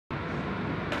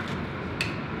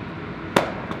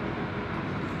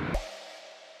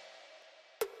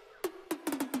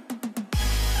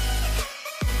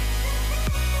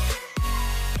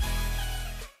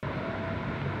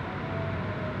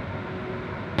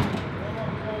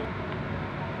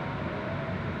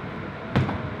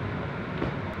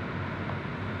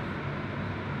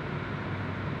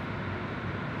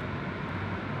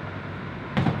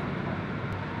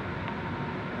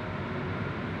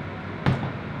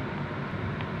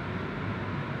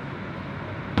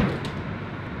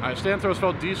Stand throws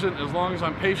felt decent as long as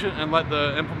I'm patient and let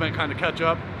the implement kind of catch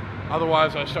up.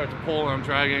 Otherwise, I start to pull and I'm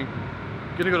dragging.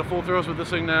 Gonna go to full throws with this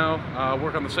thing now.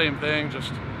 Work on the same thing,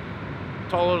 just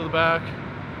tall out of the back,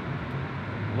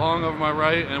 long over my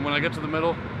right, and when I get to the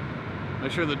middle,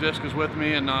 make sure the disc is with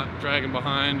me and not dragging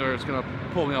behind or it's gonna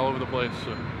pull me all over the place. So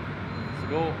that's the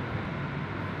goal.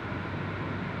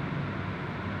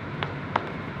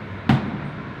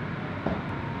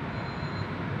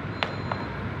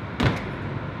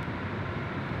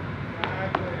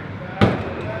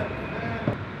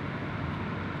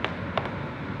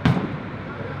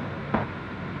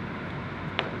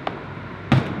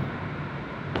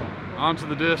 Onto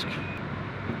the disc.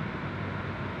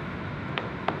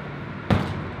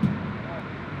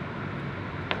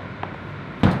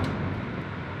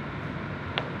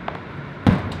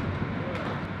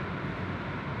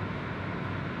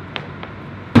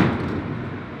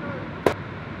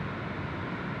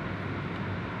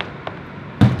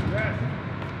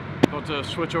 About to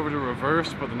switch over to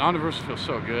reverse, but the non-reverse feels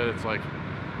so good. It's like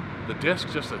the disc,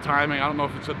 just the timing. I don't know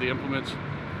if it's at the implements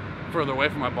further away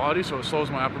from my body, so it slows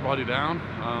my upper body down.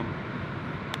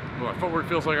 My footwork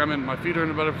feels like my feet are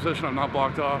in a better position. I'm not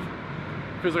blocked off.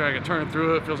 Feels like I can turn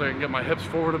through it. Feels like I can get my hips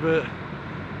forward a bit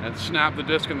and snap the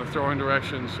disc in the throwing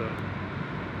direction. So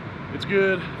it's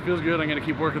good. Feels good. I'm gonna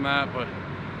keep working that, but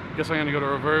I guess I'm gonna go to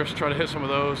reverse, try to hit some of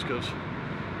those because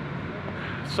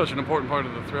it's such an important part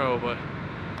of the throw. But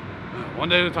one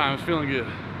day at a time. It's feeling good.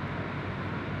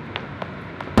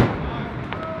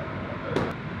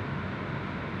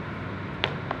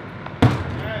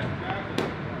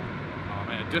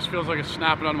 Just feels like it's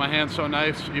snapping out of my hand so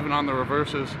nice, even on the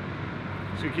reverses.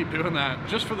 So you keep doing that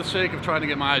just for the sake of trying to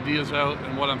get my ideas out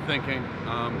and what I'm thinking.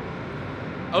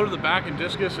 Out of the back and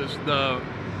discus is the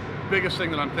biggest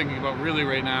thing that I'm thinking about really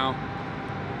right now.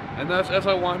 And that's as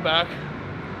I wind back,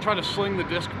 try to sling the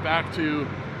disc back to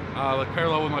like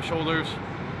parallel with my shoulders,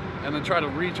 and then try to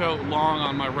reach out long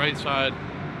on my right side.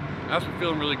 That's been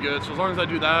feeling really good. So as long as I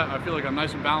do that, I feel like I'm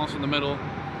nice and balanced in the middle,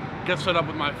 get set up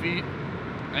with my feet,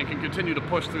 and can continue to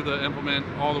push through the implement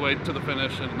all the way to the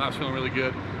finish, and that's feeling really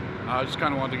good. I just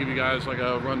kind of wanted to give you guys like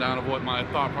a rundown of what my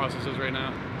thought process is right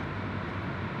now.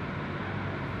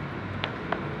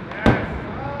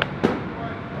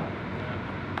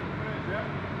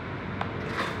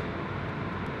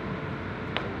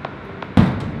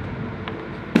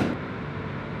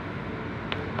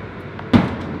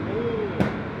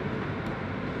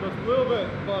 Just a little bit,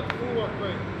 but full work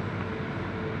rate.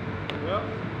 Yep.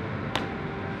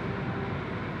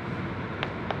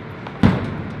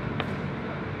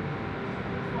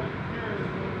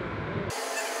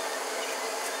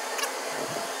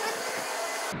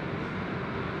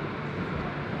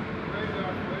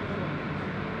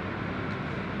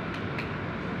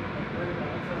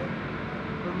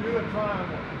 Bermuda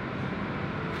Triangle.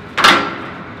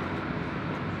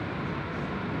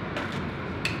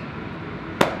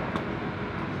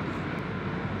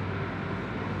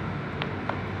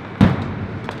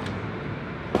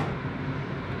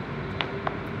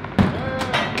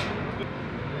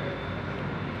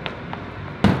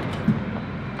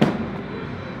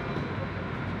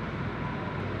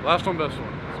 Last one, best one.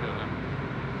 Let's go now.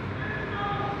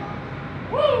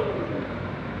 Woo!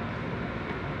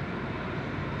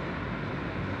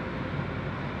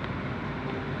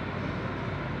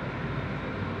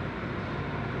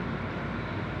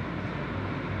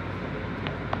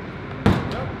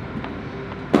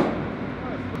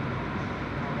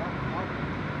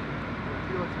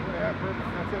 Perfect.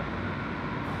 That's it.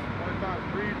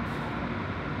 25. Breathe.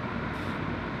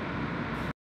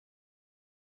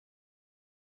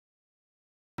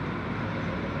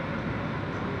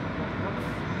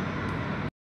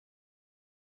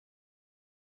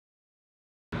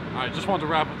 Alright, just wanted to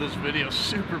wrap up this video.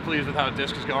 Super pleased with how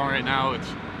disc is going right now.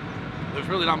 There's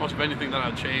really not much of anything that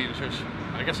I'd change. There's,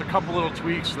 I guess, a couple little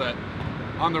tweaks that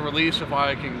on the release, if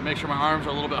I can make sure my arms are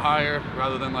a little bit higher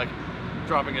rather than like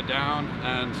dropping it down,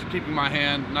 and keeping my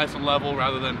hand nice and level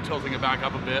rather than tilting it back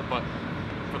up a bit. But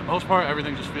for the most part,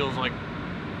 everything just feels like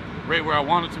right where I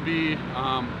want it to be.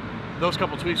 Those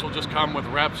couple tweaks will just come with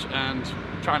reps and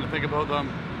trying to think about them.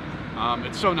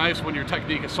 It's so nice when your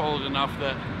technique is solid enough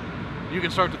that you can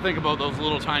start to think about those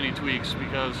little tiny tweaks,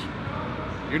 because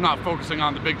you're not focusing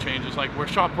on the big changes. Like where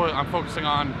shot put, I'm focusing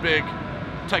on big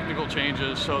technical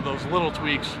changes, so those little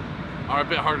tweaks are a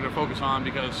bit harder to focus on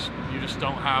because you just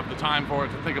don't have the time for it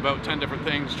to think about 10 different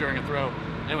things during a throw.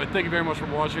 Anyway, thank you very much for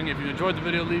watching. If you enjoyed the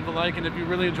video, leave a like, and if you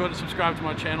really enjoyed it, subscribe to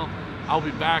my channel. I'll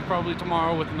be back probably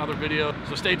tomorrow with another video,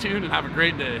 so stay tuned and have a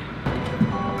great day.